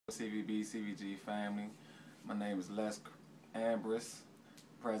CVG family. My name is Les Ambrose,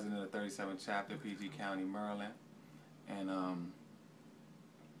 president of 37th chapter, PG County, Maryland. And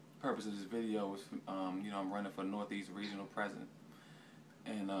purpose of this video is, I'm running for Northeast Regional President.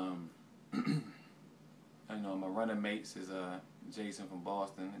 And my running mates is Jason from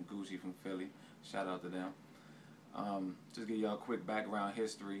Boston and Gucci from Philly. Shout out to them. Just give y'all a quick background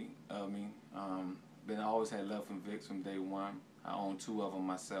history of me. I always had love from Vicks from day one. I own 2 of them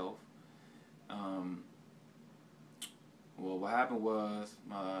myself. Well, what happened was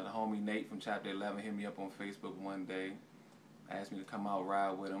the homie Nate from Chapter 11 hit me up on Facebook one day, asked me to come out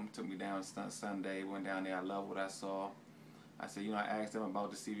ride with him, took me down Sunday, went down there. I love what I saw. I said, I asked them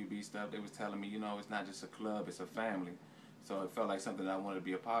about the CVB stuff. They was telling me, it's not just a club, it's a family. So it felt like something that I wanted to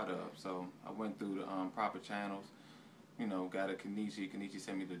be a part of. So I went through the proper channels, got a Kenichi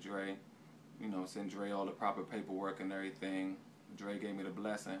sent me to Dre, sent Dre all the proper paperwork and everything. Dre gave me the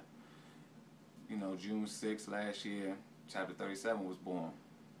blessing. June 6th last year, Chapter 37 was born.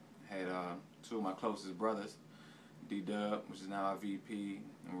 Had 2 of my closest brothers, D-Dub, which is now our VP,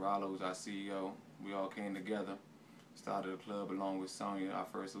 and Rollo, who's our CEO. We all came together, started a club along with Sonia, our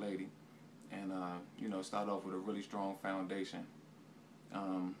first lady, and started off with a really strong foundation.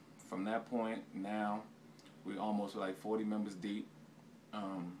 From that point, now, we almost like 40 members deep.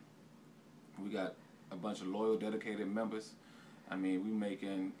 We got a bunch of loyal, dedicated members. I mean, we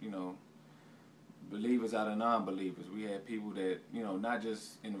making, believers out of non-believers. We had people that, not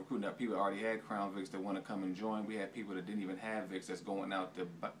just in the recruiting, that people already had Crown Vicks that want to come and join. We had people that didn't even have Vicks that's going out to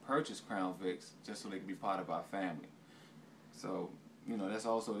purchase Crown Vicks just so they can be part of our family. So, that's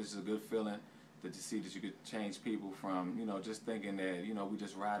also, this is a good feeling that you see that you could change people from, just thinking that, we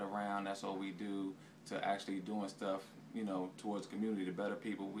just ride around, that's all we do, to actually doing stuff, towards the community, to better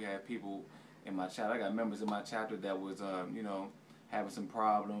people. We had people in my chapter, I got members in my chapter that was, having some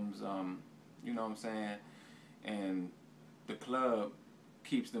problems, you know what I'm saying? And the club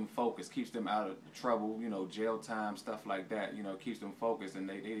keeps them focused, keeps them out of trouble, jail time, stuff like that, keeps them focused. And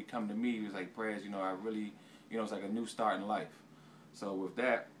they come to me, it was like, Prez, I really, it's like a new start in life. So with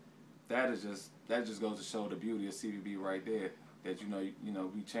that, that just goes to show the beauty of CVB right there, that,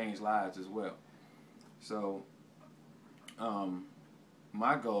 we change lives as well. So,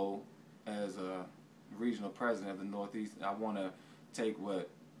 my goal as a regional president of the Northeast, I want to take what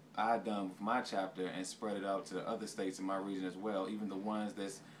I've done with my chapter and spread it out to other states in my region as well, even the ones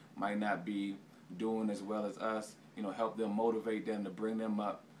that might not be doing as well as us, help them, motivate them, to bring them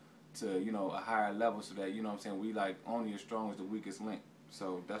up to, a higher level, so that, we like only as strong as the weakest link.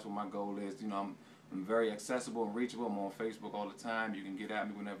 So that's what my goal is. I'm very accessible and reachable. I'm on Facebook all the time. You can get at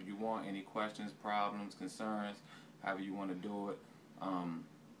me whenever you want. Any questions, problems, concerns, however you want to do it.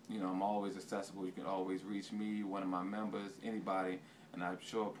 I'm always accessible. You can always reach me, one of my members, anybody, and I'm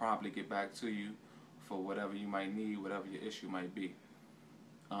sure promptly get back to you for whatever you might need, whatever your issue might be.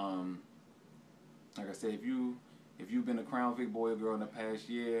 Like I said, if you've been a Crown Vic boy or girl in the past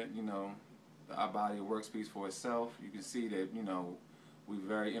year, our body of work speaks for itself. You can see that, we're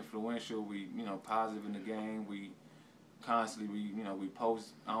very influential. We, positive in the game. We constantly, we post.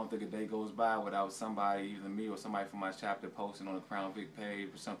 I don't think a day goes by without somebody, either me or somebody from my chapter, posting on the Crown Vic page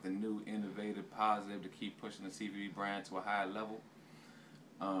for something new, innovative, positive, to keep pushing the CVB brand to a higher level.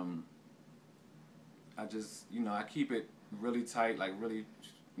 I just, I keep it really tight, like really,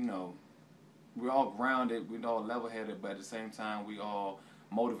 we're all grounded, we're all level-headed, but at the same time, we all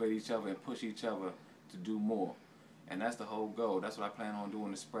motivate each other and push each other to do more. And that's the whole goal. That's what I plan on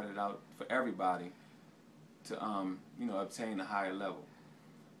doing, to spread it out for everybody to, obtain a higher level.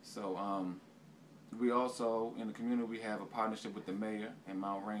 So, we also, in the community, we have a partnership with the mayor in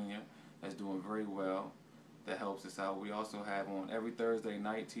Mount Rainier that's doing very well. That helps us out. We also have on every Thursday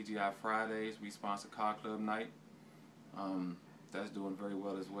night, TGI Fridays, we sponsor Car Club Night. That's doing very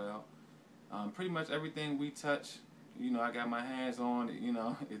well as well. Pretty much everything we touch, I got my hands on,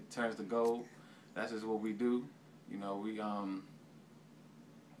 it turns to gold. That's just what we do.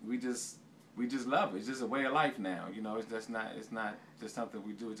 We just love it. It's just a way of life now. It's not just something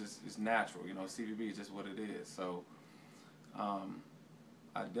we do. It's natural. CVB is just what it is. So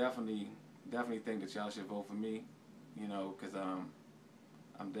I definitely think that y'all should vote for me. Because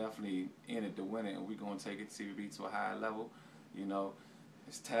I'm definitely in it to win it, and we're gonna take it CVB to a higher level.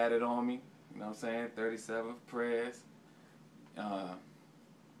 It's tatted on me. 37th prez.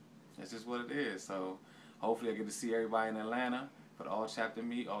 It's just what it is. So hopefully I get to see everybody in Atlanta for the all chapter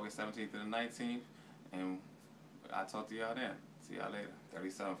meet, August 17th to the 19th, and I'll talk to y'all then. See y'all later.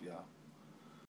 37th, y'all.